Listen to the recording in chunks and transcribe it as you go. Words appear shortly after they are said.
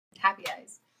happy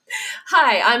eyes.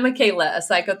 Hi, I'm Michaela, a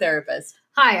psychotherapist.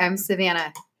 Hi, I'm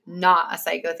Savannah, not a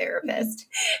psychotherapist.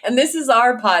 And this is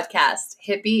our podcast,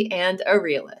 Hippie and a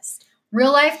Realist.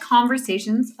 Real life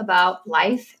conversations about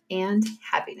life and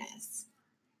happiness.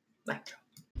 Mic drop.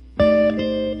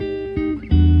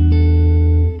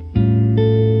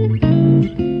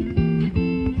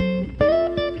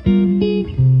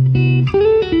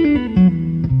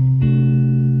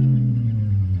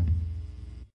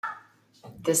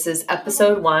 This is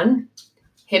episode 1,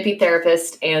 Hippie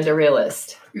Therapist and a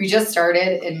Realist. We just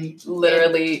started and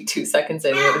Literally 2 seconds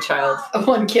in, we have a child.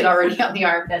 one kid already on the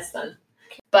arm. That's done.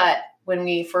 But when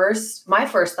my first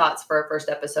thoughts for our first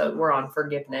episode were on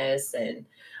forgiveness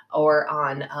or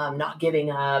on not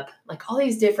giving up, like all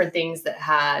these different things that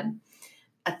had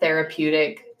a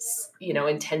therapeutic,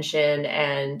 intention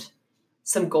and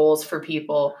some goals for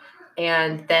people.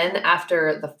 And then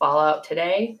after the fallout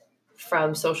today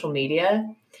from social media,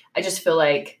 I just feel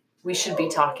like we should be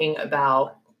talking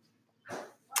about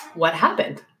what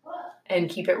happened and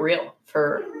keep it real,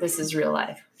 for this is real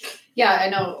life. Yeah, I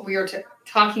know. We were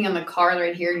talking in the car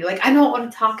right here, and you're like, I don't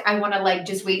want to talk. I want to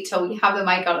just wait till we have the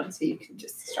mic on so you can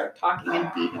just start talking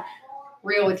and be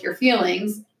real with your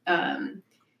feelings.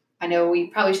 I know we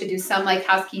probably should do some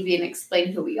housekeeping and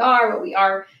explain who we are, what we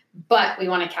are, but we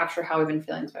want to capture how we've been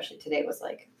feeling, especially today was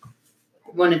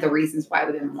one of the reasons why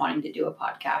we've been wanting to do a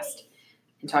podcast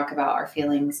and talk about our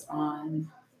feelings on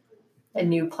A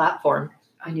new platform.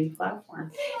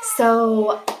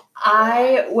 So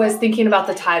I was thinking about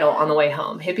the title on the way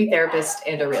home, Hippie Therapist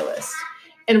and a Realist.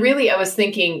 And really, I was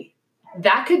thinking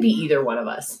that could be either one of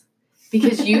us,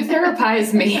 because you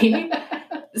therapize me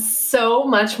so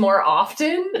much more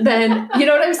often than, you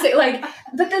know what I'm saying?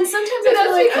 But then sometimes I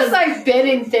feel because I've been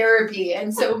in therapy,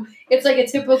 and so it's a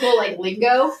typical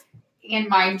lingo. And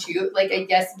mind you, I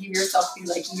guess give yourself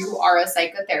you are a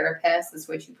psychotherapist. It's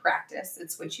what you practice.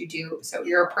 It's what you do. So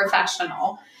you're a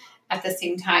professional. At the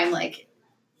same time,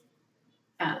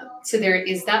 so there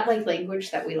is that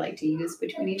language that we like to use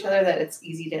between each other that it's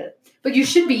easy to, but you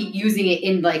should be using it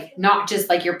in not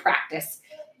just your practice.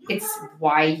 It's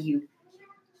why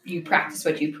you practice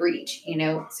what you preach,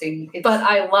 But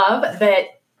I love that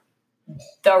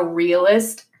the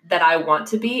realist that I want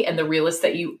to be and the realist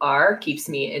that you are keeps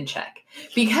me in check,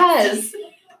 because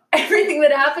everything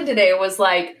that happened today was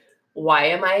why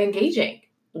am I engaging?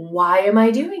 Why am I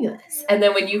doing this? And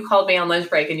then when you called me on lunch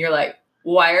break and you're like,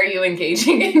 why are you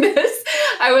engaging in this?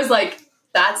 I was like,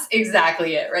 that's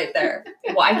exactly it right there.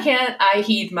 Why can't I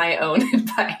heed my own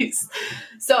advice?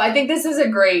 So I think this is a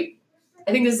great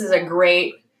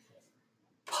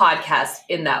podcast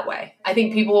in that way. I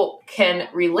think people can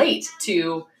relate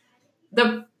to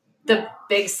the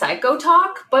big psycho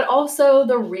talk, but also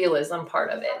the realism part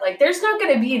of it. There's not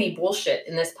going to be any bullshit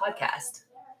in this podcast.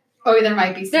 Oh, there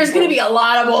might be. There's going to be a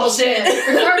lot of bullshit.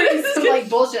 There's already some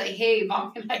bullshit. Hey,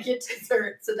 mom, can I get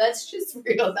dessert? So that's just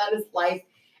real. That is life,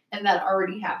 and that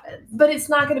already happens. But it's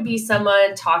not going to be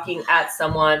someone talking at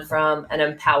someone from an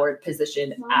empowered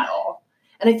position at all.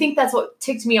 And I think that's what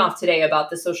ticked me off today about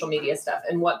the social media stuff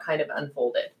and what kind of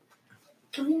unfolded.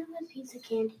 Can we have a piece of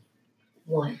candy?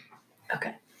 One.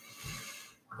 Okay.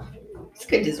 It's a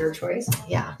good dessert choice.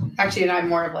 Yeah. Actually, and I'm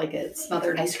more of a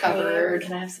smothered ice covered.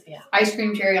 Can I have some? Yeah. Ice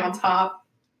cream, cherry on top.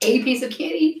 A piece of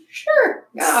candy? Sure.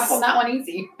 Got off on that one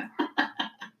easy.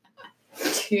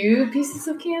 2 pieces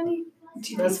of candy?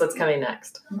 That's what's coming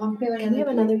next. Mom, can we have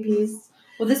another piece?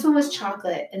 Well, this one was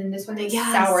chocolate, and then this one is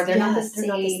sour. They're not the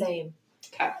same.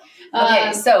 Okay.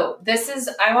 Okay, so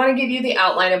I want to give you the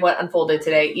outline of what unfolded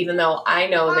today, even though I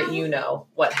know that you know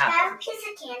what Can I have happened. a piece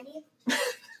of candy?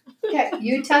 Okay,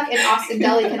 you, Tuck, and Austin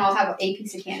Deli can all have a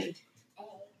piece of candy.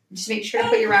 Just make sure to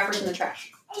put your wrappers in the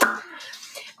trash.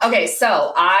 Okay,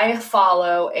 so I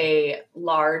follow a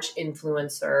large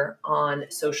influencer on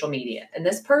social media, and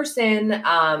this person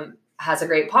has a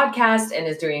great podcast and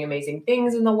is doing amazing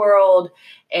things in the world,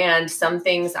 and some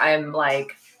things I'm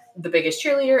the biggest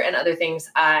cheerleader, and other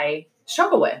things I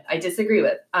struggle with, I disagree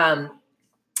with. And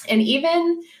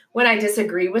even when I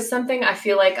disagree with something, I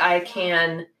feel like I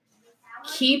can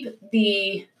keep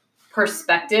the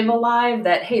perspective alive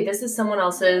that, hey, this is someone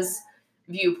else's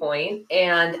viewpoint,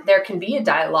 and there can be a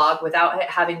dialogue without it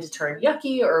having to turn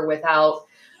yucky or without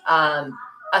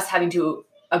us having to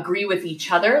agree with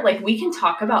each other. We can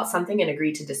talk about something and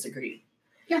agree to disagree.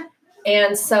 Yeah.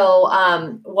 And so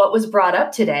what was brought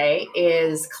up today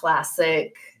is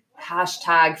classic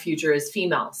 #future is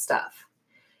female stuff.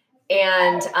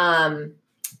 And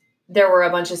there were a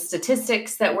bunch of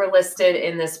statistics that were listed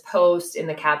in this post in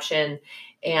the caption,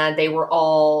 and they were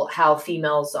all how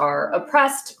females are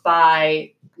oppressed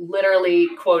by, literally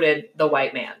quoted, the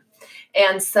white man.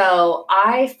 And so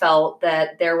I felt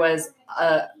that there was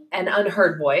an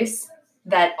unheard voice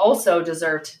that also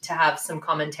deserved to have some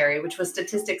commentary, which was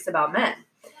statistics about men.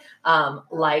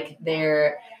 Like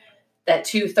that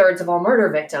 2/3 of all murder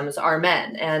victims are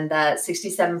men, and that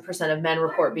 67% of men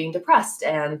report being depressed,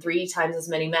 and 3 times as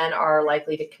many men are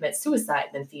likely to commit suicide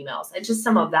than females. And just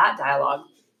some of that dialogue,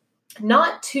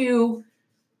 not to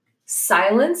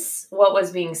silence what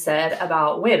was being said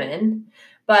about women,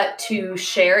 but to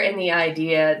share in the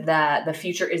idea that the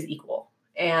future is equal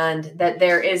and that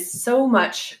there is so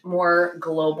much more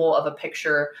global of a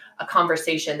picture, a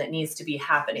conversation that needs to be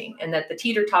happening, and that the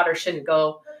teeter-totter shouldn't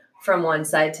go from one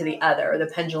side to the other, or the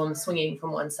pendulum swinging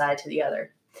from one side to the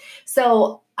other.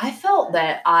 So I felt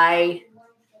that I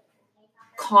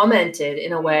commented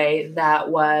in a way that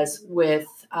was with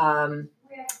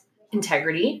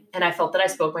integrity, and I felt that I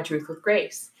spoke my truth with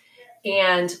grace.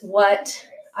 And what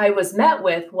I was met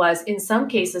with was, in some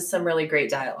cases, some really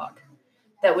great dialogue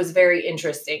that was very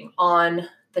interesting on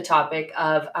the topic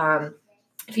of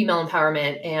female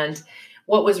empowerment. And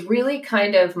what was really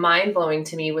kind of mind-blowing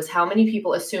to me was how many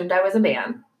people assumed I was a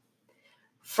man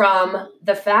from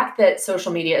the fact that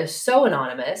social media is so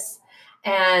anonymous.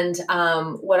 And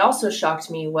what also shocked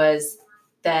me was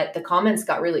that the comments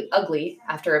got really ugly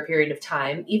after a period of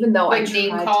time, even though like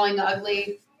name calling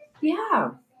ugly.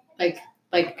 Yeah.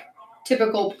 Like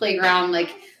typical playground, like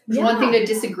it's one thing to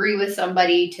disagree with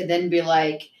somebody to then be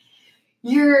like,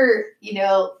 your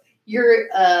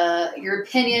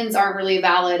opinions aren't really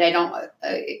valid. I don't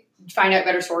find out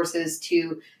better sources,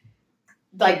 to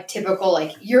like typical,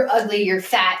 like you're ugly, you're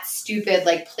fat, stupid,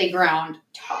 like playground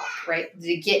talk, right? Did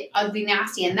it get ugly,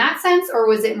 nasty in that sense? Or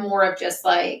was it more of just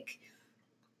like,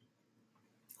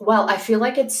 well, I feel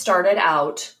like it started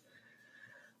out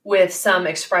with some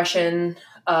expression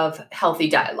of healthy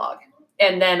dialogue.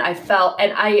 And then I felt,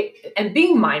 and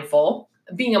being a mindful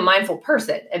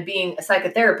person and being a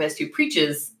psychotherapist who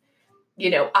preaches,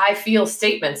 I feel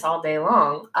statements all day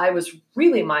long, I was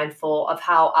really mindful of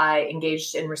how I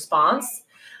engaged in response.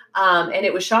 And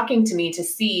it was shocking to me to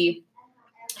see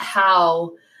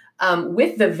how,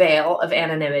 with the veil of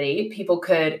anonymity, people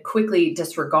could quickly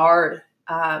disregard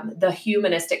the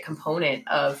humanistic component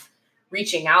of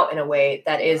reaching out in a way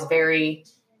that is very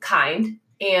kind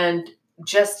and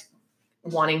just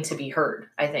wanting to be heard,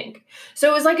 I think. So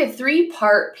it was like a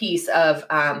 3-part piece of,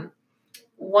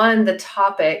 one, the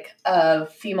topic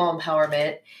of female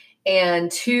empowerment,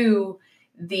 and 2,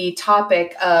 the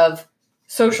topic of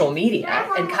social media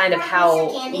and kind of how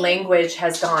language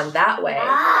has gone that way.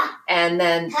 And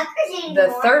then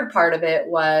the third part of it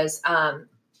was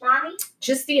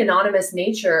just the anonymous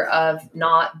nature of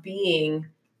not being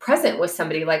present with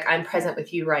somebody like I'm present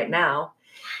with you right now.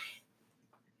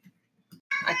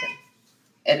 I can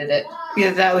edit it.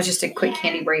 Yeah, that was just a quick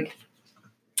candy break.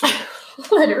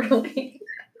 Literally.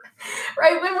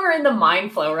 Right, when we're in the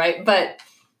mind flow, right? But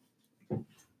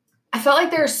I felt like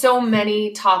there are so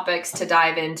many topics to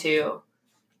dive into.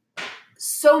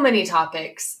 So many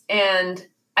topics. And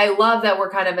I love that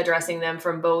we're kind of addressing them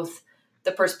from both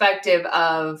the perspective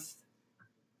of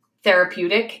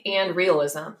therapeutic and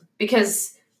realism,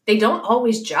 because they don't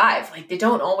always jive. Like, they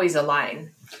don't always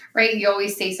align. Right? You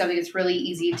always say something that's really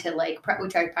easy to, like, we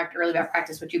talked earlier about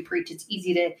practice what you preach. It's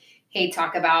easy to, hey,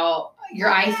 talk about your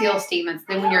I feel statements.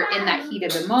 Then when you're in that heat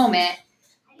of the moment,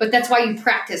 but that's why you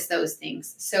practice those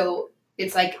things. So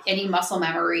it's like any muscle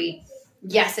memory.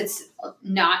 Yes, it's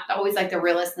not always like the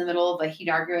realist in the middle of a heat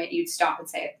argument. You'd stop and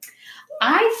say,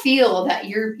 I feel that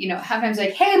you're, sometimes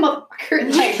like, hey,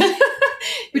 motherfucker. Like,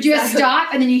 but you have to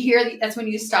stop, and then you hear, that's when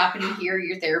you stop and you hear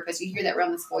your therapist, you hear that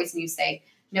realness voice, and you say,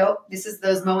 nope, this is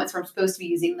those moments where I'm supposed to be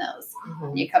using those. Mm-hmm.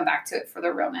 And you come back to it for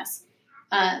the realness.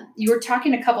 You were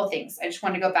talking a couple things. I just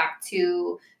want to go back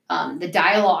to the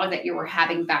dialogue that you were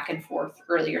having back and forth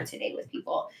earlier today with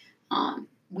people.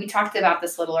 We talked about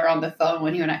this a little on the phone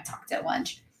when you and I talked at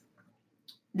lunch.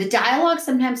 The dialogue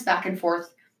sometimes back and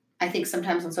forth, I think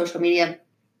sometimes on social media,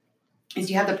 is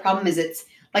you have the problem is it's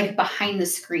like behind the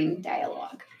screen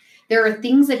dialogue. There are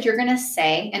things that you're going to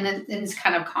say, and then it's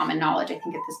kind of common knowledge, I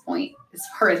think, at this point, as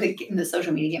far as in the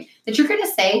social media game, that you're going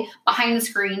to say behind the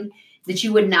screen that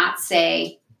you would not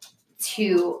say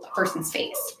to a person's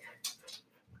face.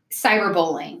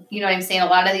 Cyberbullying, you know what I'm saying? A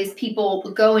lot of these people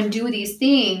go and do these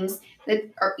things that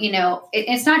are,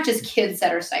 it's not just kids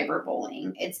that are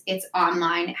cyberbullying. It's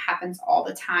online. It happens all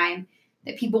the time,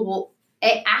 that people will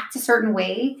act a certain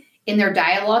way in their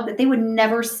dialogue that they would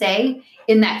never say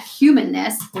in that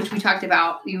humanness, which we talked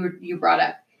about. You brought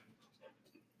up.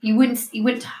 You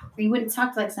wouldn't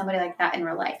talk to like somebody like that in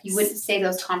real life. You wouldn't say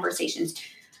those conversations.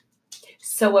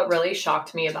 So what really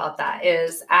shocked me about that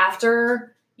is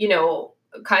after,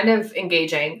 kind of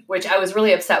engaging, which I was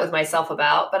really upset with myself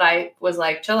about, but I was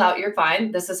like, chill out, you're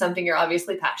fine. This is something you're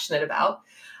obviously passionate about.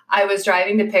 I was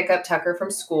driving to pick up Tucker from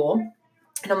school.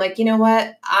 And I'm like, you know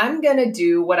what? I'm going to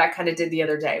do what I kind of did the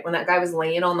other day when that guy was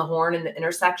laying on the horn in the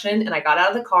intersection and I got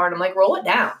out of the car and I'm like, roll it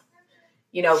down.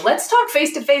 Let's talk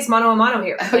face to face, mano a mano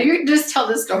here. Oh, you just tell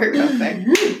this story real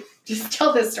quick. Just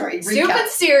tell this story. Stupid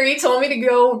Siri told me to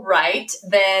go right,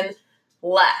 then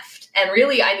left. And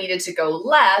really, I needed to go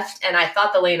left. And I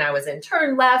thought the lane I was in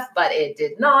turned left, but it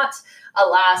did not.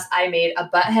 Alas, I made a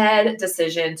butthead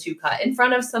decision to cut in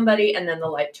front of somebody and then the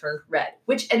light turned red,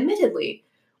 which admittedly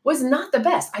was not the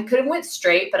best. I could have went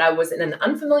straight, but I was in an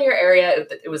unfamiliar area.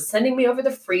 It was sending me over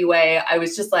the freeway. I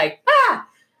was just like,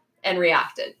 and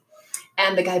reacted.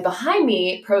 And the guy behind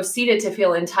me proceeded to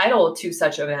feel entitled to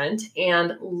such event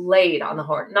and laid on the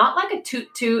horn. Not like a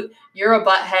toot toot, you're a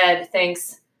butthead,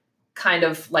 thanks kind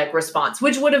of like response,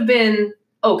 which would have been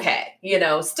okay,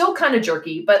 still kind of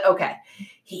jerky, but okay.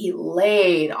 He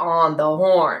laid on the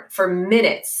horn for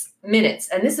minutes.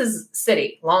 And this is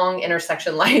city, long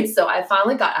intersection lights. So I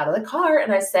finally got out of the car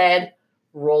and I said,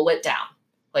 roll it down.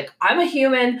 Like, I'm a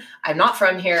human. I'm not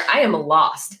from here. I am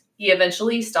lost. He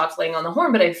eventually stopped laying on the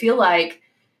horn, but I feel like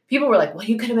people were like, well,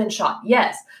 you could have been shot.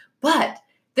 Yes. But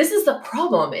this is the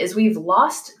problem is we've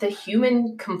lost the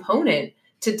human component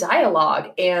to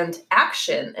dialogue and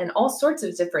action and all sorts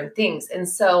of different things. And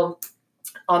so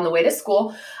on the way to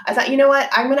school, I thought, you know what?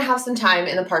 I'm going to have some time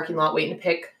in the parking lot waiting to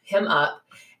pick him up.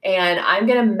 And I'm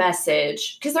going to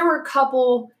message, because there were a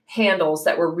couple handles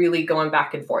that were really going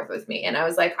back and forth with me. And I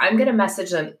was like, I'm going to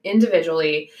message them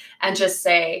individually and just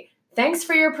say, thanks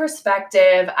for your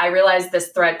perspective. I realized this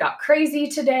thread got crazy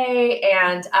today.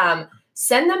 And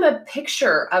send them a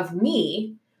picture of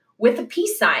me with a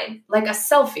peace sign, like a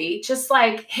selfie, just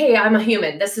like, hey, I'm a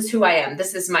human. This is who I am.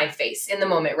 This is my face in the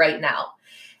moment right now.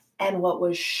 And what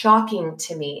was shocking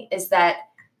to me is that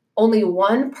only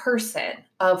one person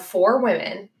of 4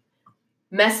 women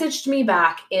messaged me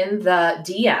back in the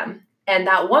DM. And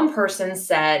that one person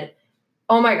said,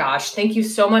 oh my gosh, thank you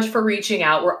so much for reaching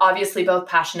out. We're obviously both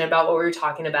passionate about what we were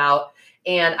talking about.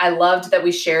 And I loved that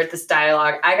we shared this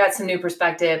dialogue. I got some new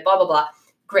perspective, blah, blah, blah.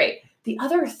 Great. The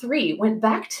other 3 went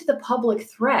back to the public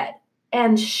thread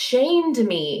and shamed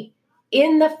me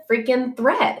in the freaking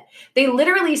thread. They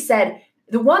literally said,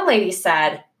 the one lady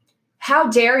said, how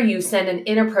dare you send an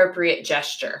inappropriate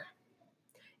gesture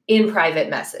in private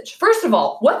message? First of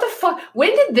all, what the fuck?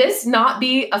 When did this not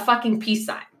be a fucking peace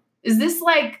sign? Is this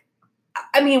like,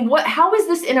 how is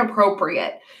this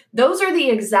inappropriate? Those are the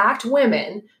exact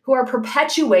women who are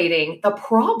perpetuating the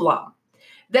problem.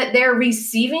 That they're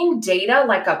receiving data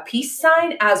like a peace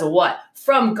sign as what?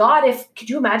 From God. Could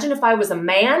you imagine if I was a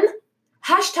man?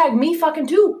 Hashtag me fucking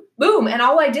too. Boom. And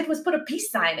all I did was put a peace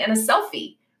sign and a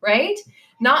selfie, right?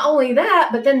 Not only that,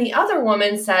 but then the other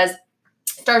woman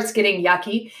starts getting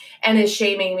yucky and is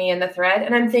shaming me in the thread.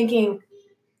 And I'm thinking,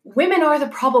 women are the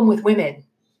problem with women,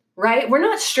 right? We're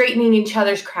not straightening each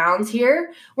other's crowns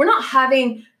here. We're not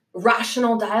having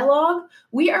rational dialogue.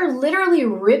 We are literally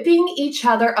ripping each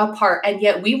other apart, and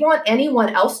yet we want anyone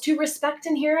else to respect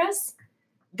and hear us.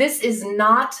 This is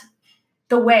not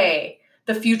the way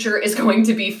the future is going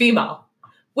to be female,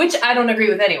 which I don't agree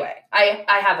with anyway.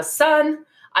 I have a son.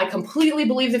 I completely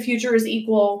believe the future is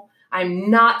equal. I'm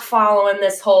not following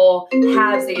this whole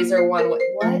halvesies or one way.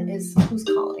 Who's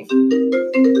calling?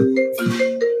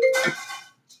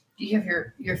 Do you have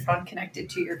your phone connected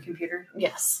to your computer?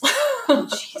 Yes. Oh,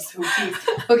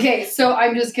 jeez. Okay, so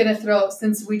I'm just going to throw,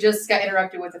 since we just got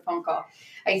interrupted with a phone call,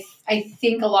 I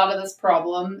think a lot of this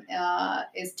problem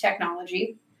is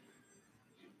technology.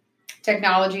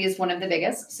 Technology is one of the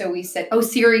biggest. So we said, oh,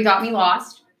 Siri got me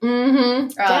lost. Mm-hmm.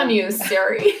 Damn you,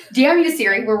 Siri. Damn you,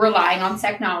 Siri. We're relying on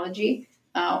technology.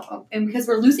 And because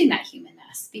we're losing that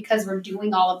humanness, because we're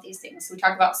doing all of these things. So we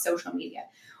talk about social media.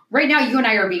 Right now, you and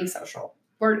I are being social.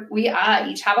 We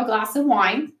each have a glass of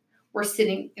wine. We're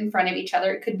sitting in front of each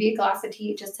other. It could be a glass of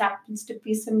tea. It just happens to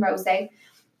be some rosé.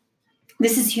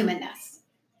 This is humanness.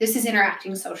 This is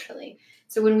interacting socially.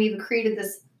 So when we've created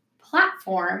this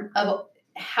platform of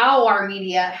how our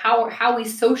media, how we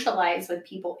socialize with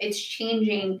people, it's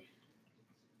changing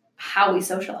how we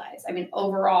socialize.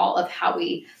 Overall of how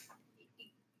we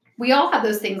all have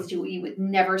those things you would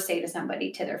never say to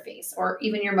somebody to their face, or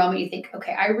even your moment you think,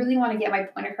 okay, I really want to get my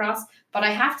point across, but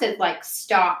I have to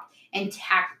stop and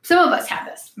tack. Some of us have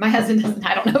this. My husband doesn't.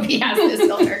 I don't know if he has this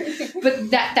filter,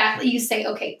 but that you say,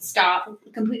 okay, stop,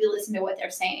 completely listen to what they're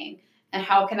saying, and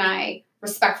how can I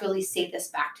respectfully say this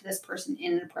back to this person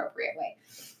in an appropriate way.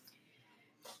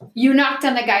 you knocked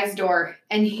on the guy's door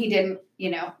and he didn't,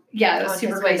 it was On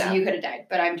super his way crazy. down. You could have died,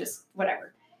 but I'm just,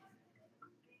 whatever.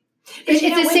 It's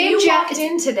the same you walked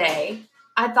in today,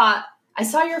 I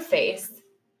saw your face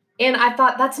and I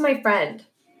thought, that's my friend.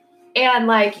 And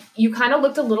like, you kind of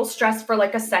looked a little stressed for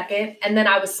like a second. And then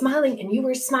I was smiling and you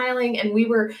were smiling and we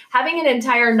were having an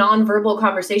entire nonverbal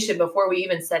conversation before we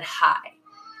even said hi.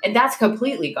 And that's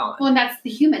completely gone. Well, and that's the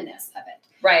humanness of it.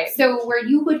 Right. So where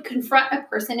you would confront a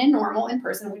person in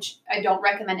person, which I don't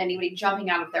recommend anybody jumping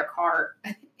out of their car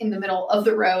in the middle of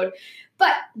the road,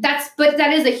 but that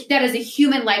is a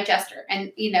human like gesture.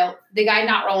 And the guy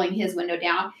not rolling his window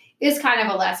down is kind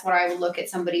of a less where I would look at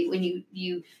somebody when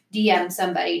you DM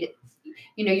somebody,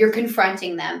 you're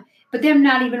confronting them, but them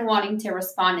not even wanting to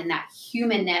respond in that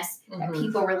humanness that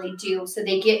people really do. So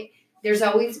there's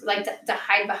always like to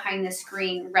hide behind the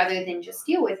screen rather than just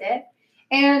deal with it.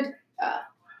 And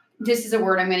this is a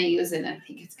word I'm going to use, and I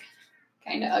think it's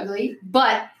kind of ugly,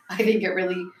 but I think it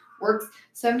really works.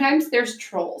 Sometimes there's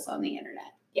trolls on the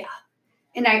internet. Yeah.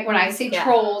 And when I say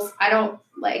trolls, I don't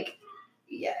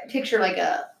picture like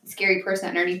a scary person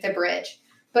underneath the bridge.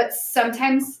 But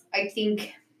sometimes I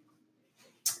think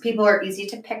people are easy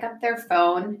to pick up their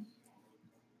phone.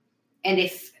 And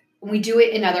if we do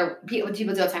it in other people do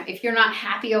it all the time, if you're not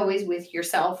happy always with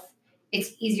yourself,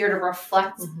 it's easier to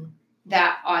reflect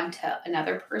that onto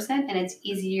another person, and it's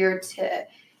easier to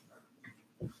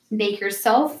make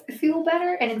yourself feel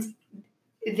better. And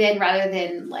rather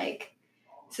than like,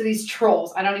 so these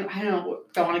trolls, don't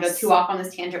want to go too off on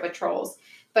this tangent with trolls,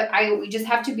 but we just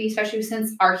have to be, especially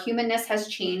since our humanness has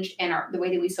changed and the way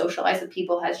that we socialize with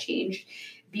people has changed,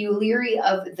 be leery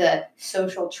of the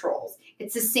social trolls.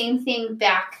 It's the same thing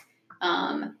back,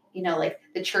 like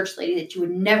the church lady that you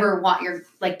would never want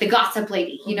the gossip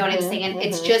lady, you know what I'm saying?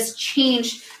 It's just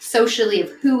changed socially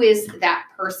of who is that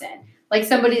person. Like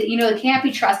somebody, that can't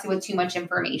be trusted with too much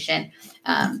information.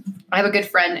 I have a good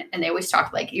friend and they always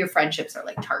talk like your friendships are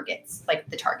like targets, like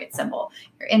the target symbol.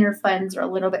 Your inner friends are a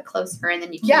little bit closer and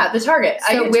then you can. Yeah, the target.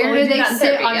 So where do they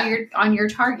sit on your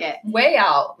target? Way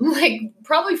out. Like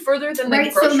probably further than the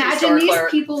grocery store. So imagine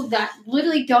these people that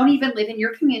literally don't even live in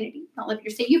your community, don't live in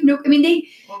your state.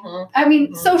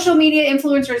 Social media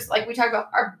influencers, like we talked about,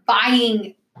 are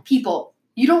buying people.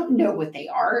 You don't know what they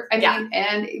are.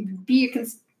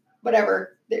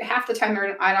 Whatever. Half the time,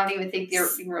 I don't even think they're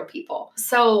being real people.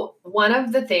 So one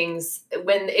of the things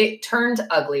when it turned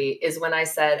ugly is when I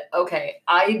said, okay,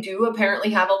 I do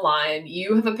apparently have a line.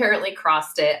 You have apparently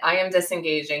crossed it. I am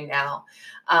disengaging now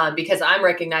because I'm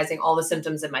recognizing all the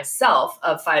symptoms in myself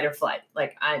of fight or flight.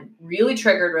 Like I'm really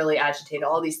triggered, really agitated,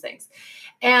 all these things.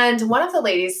 And one of the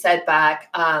ladies said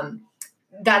back,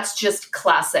 that's just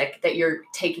classic that you're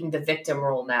taking the victim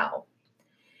role now.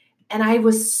 And I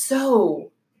was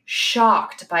so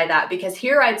shocked by that because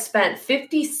here I'd spent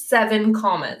 57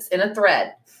 comments in a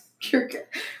thread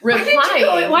replying.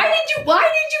 Why did you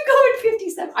go in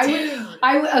 57? Okay.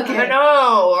 I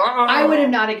know. I would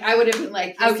have been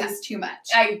like, this is too much.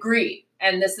 I agree.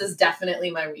 And this is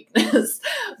definitely my weakness.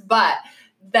 But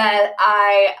that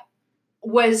I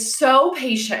was so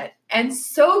patient and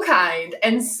so kind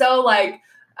and so like,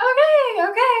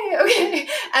 okay.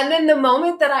 And then the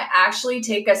moment that I actually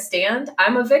take a stand,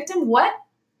 I'm a victim. What?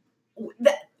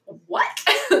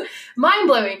 Mind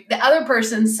blowing. The other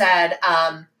person said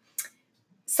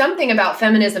something about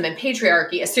feminism and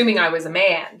patriarchy, assuming I was a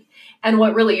man. And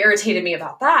what really irritated me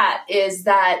about that is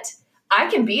that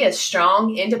I can be a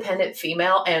strong, independent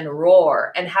female and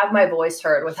roar and have my voice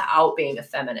heard without being a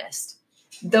feminist.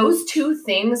 Those two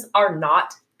things are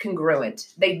not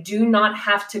congruent. They do not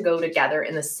have to go together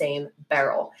in the same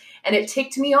barrel. And it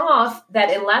ticked me off that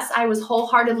unless I was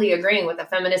wholeheartedly agreeing with a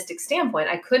feministic standpoint,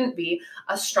 I couldn't be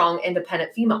a strong,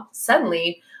 independent female.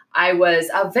 Suddenly, I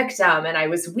was a victim and I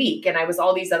was weak and I was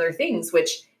all these other things,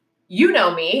 which you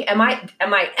know me. Am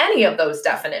I any of those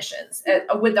definitions?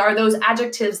 Are those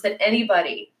adjectives that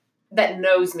anybody that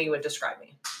knows me would describe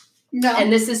me? No.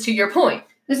 And this is to your point.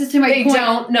 This is to my point. They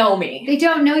don't know me. They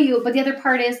don't know you. But the other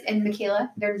part is, and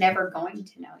Michaela, they're never going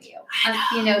to know you.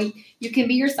 You can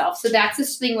be yourself. So that's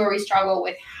this thing where we struggle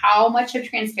with how much of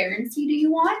transparency do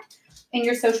you want in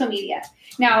your social media?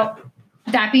 Now,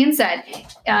 that being said,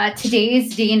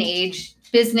 today's day and age,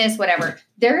 business, whatever,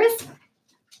 there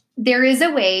is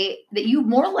a way that you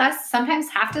more or less sometimes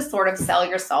have to sort of sell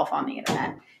yourself on the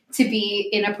internet to be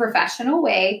in a professional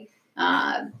way.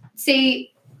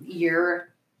 Say you're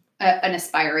an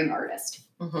aspiring artist.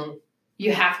 Mm-hmm.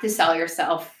 You have to sell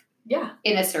yourself. Yeah.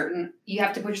 You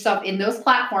have to put yourself in those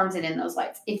platforms and in those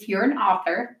lights. If you're an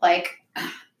author, like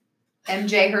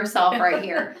MJ herself right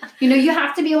here. You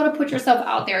have to be able to put yourself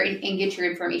out there and get your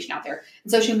information out there.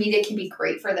 And social media can be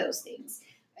great for those things.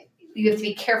 You have to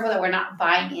be careful that we're not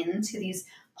buying into these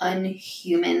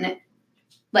unhuman,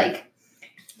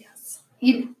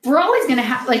 we're always going to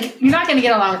have, you're not going to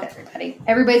get along with everybody.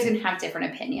 Everybody's going to have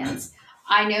different opinions.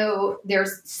 I know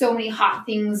there's so many hot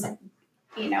things.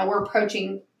 We're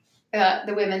approaching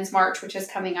the Women's March, which is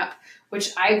coming up,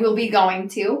 which I will be going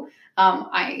to.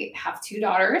 I have 2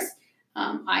 daughters.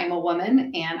 I'm a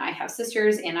woman and I have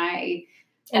sisters and I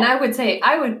would say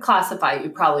I would classify you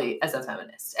probably as a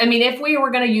feminist. I mean, if we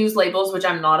were going to use labels, which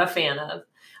I'm not a fan of,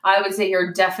 I would say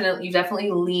you definitely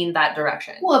lean that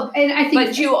direction. Well, and I think,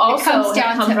 but you also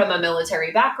come from a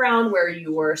military background where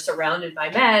you were surrounded by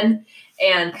men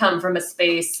and come from a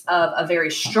space of a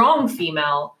very strong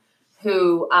female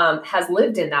who has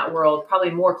lived in that world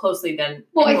probably more closely than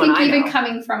anyone I think even know.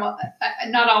 Coming from I've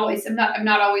not always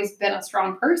been a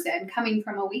strong person. Coming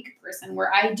from a weak person,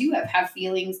 where I do have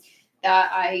feelings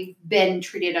that I've been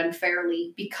treated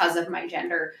unfairly because of my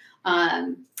gender.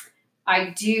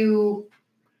 I do.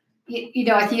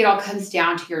 I think it all comes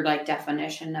down to your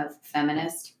definition of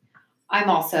feminist. I'm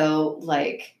also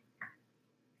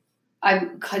I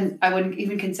wouldn't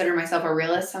even consider myself a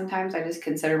realist sometimes. I just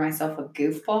consider myself a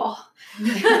goofball.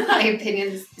 My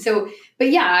opinions. So, but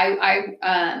yeah,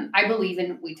 I believe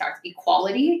in, we talked,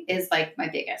 equality is my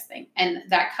biggest thing. And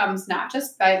that comes not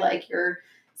just by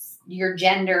your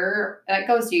gender, that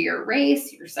goes to your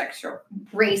race, your sexual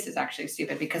race is actually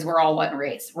stupid because we're all one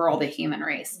race. We're all the human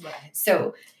race. Right.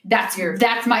 So that's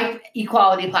my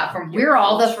equality platform. We're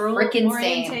all the freaking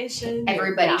same.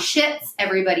 Everybody shits,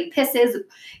 everybody pisses,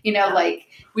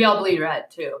 we all bleed red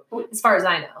too, as far as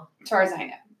I know.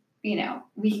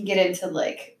 We can get into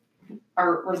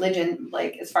our religion,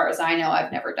 as far as I know,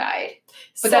 I've never died.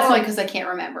 But that's only because I can't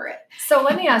remember it. So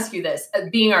let me ask you this,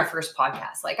 being our first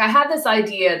podcast, I had this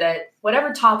idea that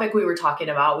whatever topic we were talking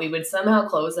about, we would somehow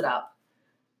close it up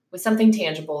with something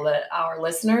tangible that our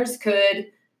listeners could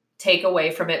take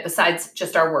away from it besides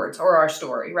just our words or our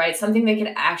story, right? Something they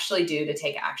could actually do to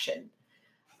take action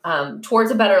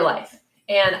towards a better life.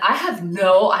 And I have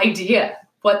no idea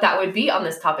what that would be on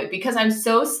this topic because I'm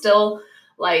so still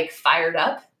fired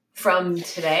up from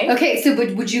today. Okay, so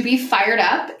would you be fired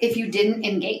up if you didn't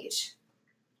engage?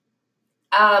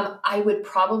 I would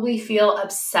probably feel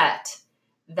upset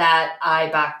that I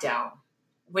backed down,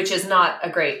 which is not a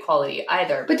great quality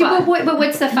either. But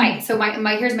what's the fight? So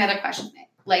here's my other question.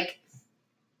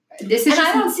 This is, and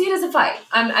I don't see it as a fight.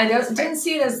 Didn't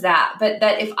see it as that, but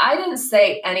that if I didn't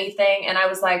say anything and I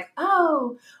was like,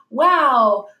 oh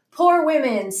wow, poor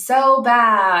women, so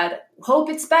bad. Hope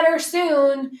it's better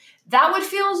soon. That would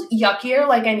feel yuckier,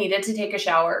 I needed to take a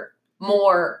shower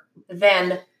more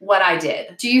than what I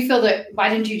did. Do you feel that, why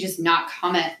didn't you just not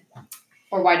comment?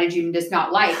 Or why did you just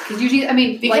not like? Because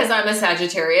usually, because I'm a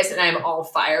Sagittarius and I'm all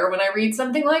fire when I read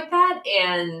something like that.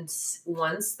 And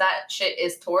once that shit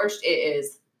is torched, it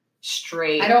is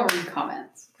straight. I don't read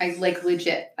comments. I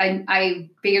legit. I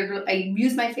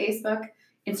use my Facebook,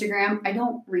 Instagram. I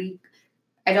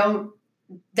don't.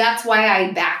 That's why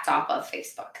I backed off of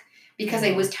Facebook. Because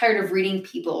I was tired of reading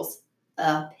people's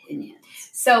opinions.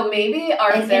 So maybe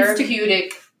our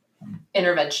therapeutic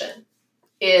intervention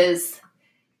is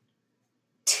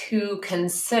to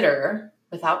consider,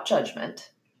 without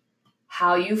judgment,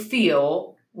 how you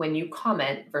feel when you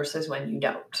comment versus when you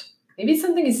don't. Maybe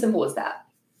something as simple as that.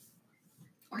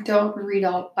 Or don't read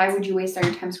all. Why would you waste all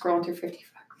your time scrolling through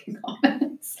 55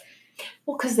 comments?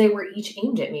 Well, because they were each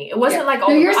aimed at me. It wasn't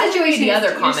your situation. The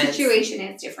other comments. Your situation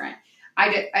is different. I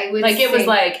would it was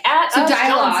at so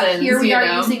dialogue. Johnson's, here we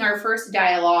are using our first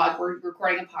dialogue. We're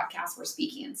recording a podcast. We're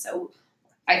speaking. So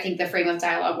I think the frame of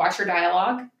dialogue. Watch your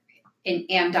dialogue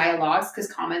and dialogues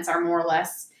because comments are more or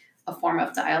less a form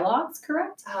of dialogues.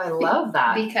 Correct? Oh, I love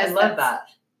that. Because I love that.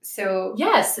 So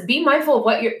yes, be mindful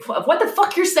of what the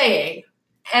fuck you're saying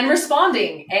and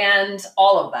responding and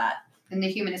all of that. And the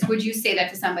humanist. Would you say that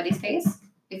to somebody's face?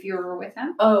 If you were with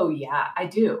them? Oh, yeah, I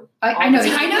do. I know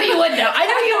you. I know you would, though. I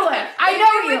know you would. I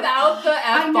know you. Without the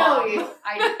F-bomb.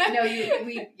 I know you. I know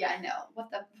you. No.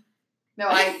 What the? No,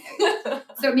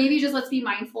 So maybe just let's be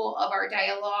mindful of our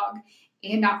dialogue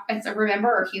and so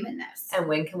remember our humanness. And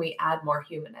when can we add more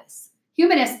humanness?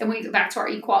 Humanist, and we go back to our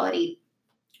equality.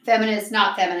 Feminist,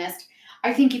 not feminist.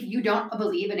 I think if you don't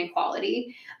believe in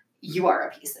equality, you are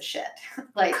a piece of shit.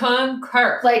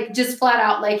 Concur. Just flat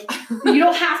out, you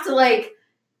don't have to,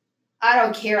 I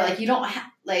don't care. You don't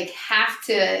have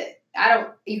to,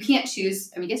 you can't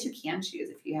choose. I guess you can choose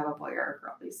if you have a boy or a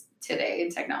girl, at least today in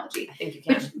technology. I think you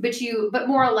can. But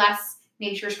more or less,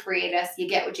 nature's created us. You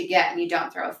get what you get and you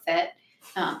don't throw a fit.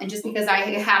 And just because I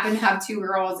happen to have 2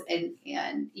 girls and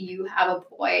you have a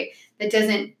boy, that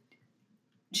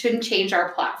shouldn't change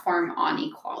our platform on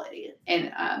equality.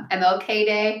 And MLK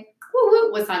Day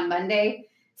was on Monday.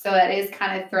 So that is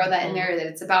kind of throw that in there, that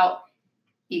it's about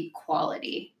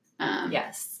equality.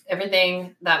 Yes.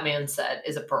 Everything that man said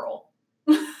is a pearl.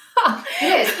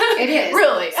 It is.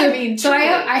 Really. So, I mean, so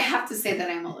I have to say that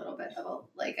I'm a little bit of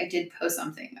I did post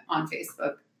something on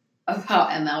Facebook about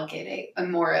MLK Day,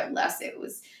 and more or less it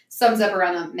sums up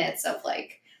around the myths of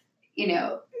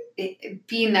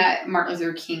being that Martin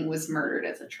Luther King was murdered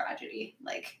as a tragedy,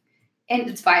 and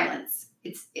it's violence.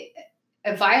 It's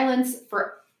a violence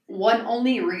for one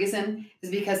only reason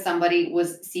is because somebody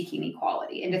was seeking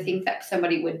equality, and to think that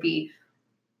somebody would be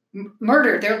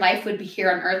murdered, their life would be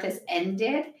here on earth has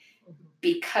ended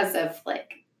because of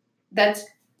that's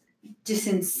just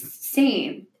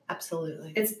insane.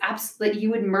 Absolutely. It's absolutely, you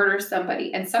would murder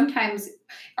somebody. And sometimes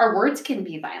our words can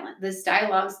be violent. This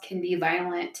dialogues can be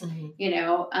violent.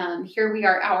 Here we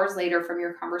are hours later from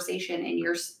your conversation, and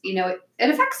it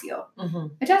affects you.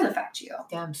 It does affect you.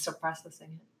 Yeah, I'm still processing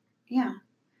it. Yeah.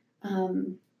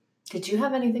 Did you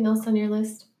have anything else on your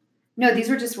list? No, these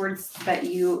were just words that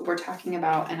you were talking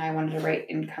about, and I wanted to write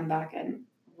and come back and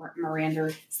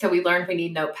Miranda. So we learned we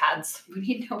need notepads. We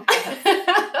need notepads.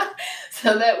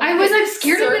 So that I was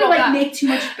scared of it to make too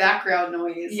much background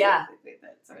noise. Yeah.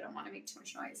 So I don't want to make too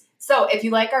much noise. So if you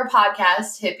like our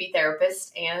podcast, Hippie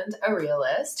Therapist and a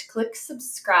Realist, click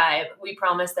subscribe. We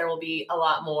promise there will be a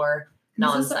lot more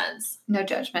nonsense. No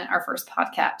judgment. Our first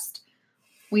podcast.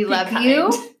 We love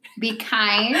you. Be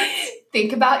kind.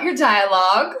 Think about your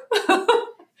dialogue.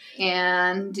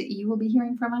 And you will be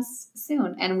hearing from us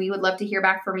soon. And we would love to hear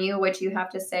back from you, what you have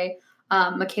to say.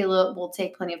 Michaela will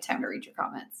take plenty of time to read your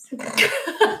comments.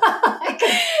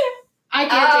 I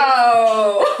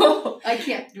can't. I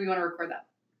can't. Do we want to record that?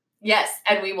 Yes.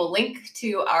 And we will link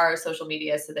to our social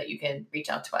media so that you can reach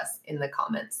out to us in the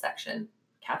comments section.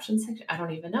 Caption section? I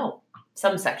don't even know.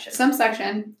 Some section.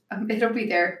 It'll be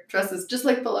there. Trust us. Just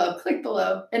below. Click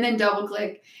below. And then double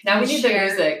click. Now we need the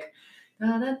music.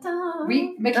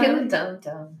 Michaela.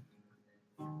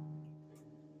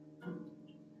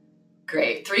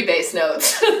 Great. 3 bass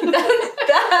notes.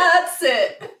 That's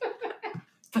it.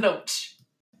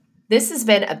 This has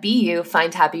been a BU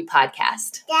Find Happy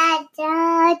podcast.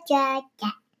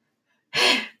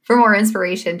 For more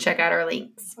inspiration, check out our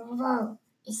links. Whoa,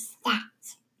 is that?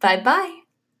 Bye-bye.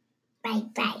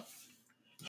 Bye-bye.